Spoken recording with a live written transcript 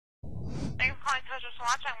Thank you for calling Social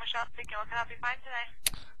Watch. I'm Michelle speaking. What can I help you find today?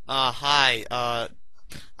 Hi.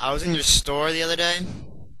 I was in your store the other day,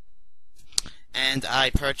 and I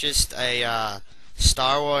purchased a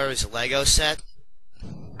Star Wars Lego set.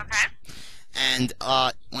 Okay. And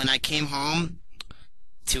when I came home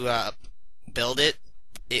to build it,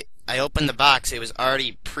 I opened the box. It was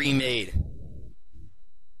already pre-made.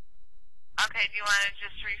 Okay, do you want to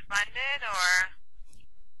just refund it, or?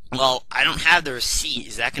 Well, I don't have the receipt.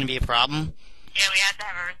 Is that going to be a problem? Yeah, we have to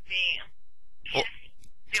have a receipt. Well,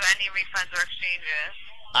 Do any refunds or exchanges.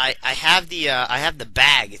 I have the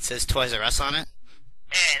bag. It says Toys R Us on it.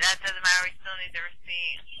 That doesn't matter. We still need the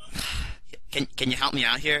receipt. Can you help me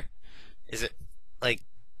out here? Is it like,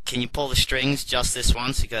 can you pull the strings just this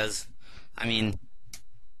once? Because I mean,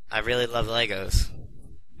 I really love Legos.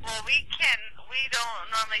 Well, we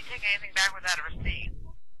don't normally take anything back without a receipt.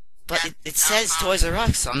 But it says Toys R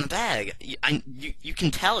Us on the bag. You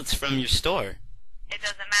can tell it's from your store. It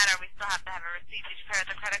doesn't matter. We still have to have a receipt. Did you pay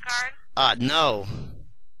with a credit card? No.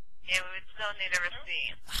 Yeah, we would still need a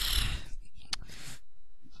receipt.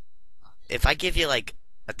 If I give you like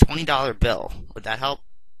a $20 bill, would that help?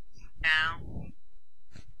 No.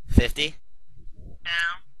 50?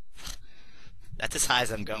 No. That's as high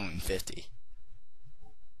as I'm going, 50.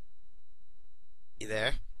 You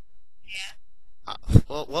there? Yeah.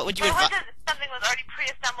 Well, what would you Well, advise? something was already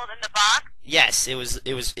pre-assembled in the box? Yes, it was.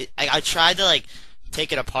 I tried to like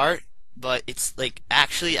take it apart, but it's like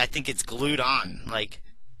actually I think it's glued on. Like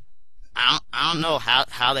I don't know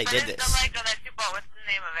how they did What is this. the Lego that you bought? What's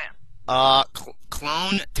the name of it?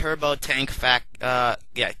 Clone Turbo Tank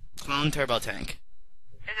yeah, Clone Turbo Tank.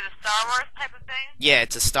 Is it a Star Wars type of thing? Yeah,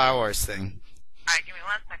 it's a Star Wars thing. Alright, give me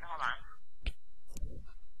 1 second. Hold on.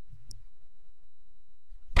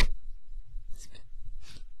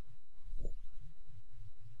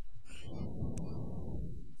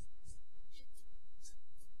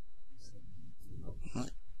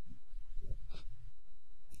 What?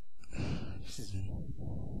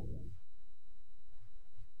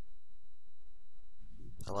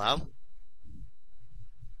 Hello?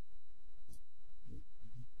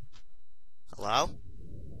 Hello?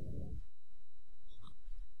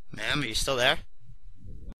 Ma'am, are you still there?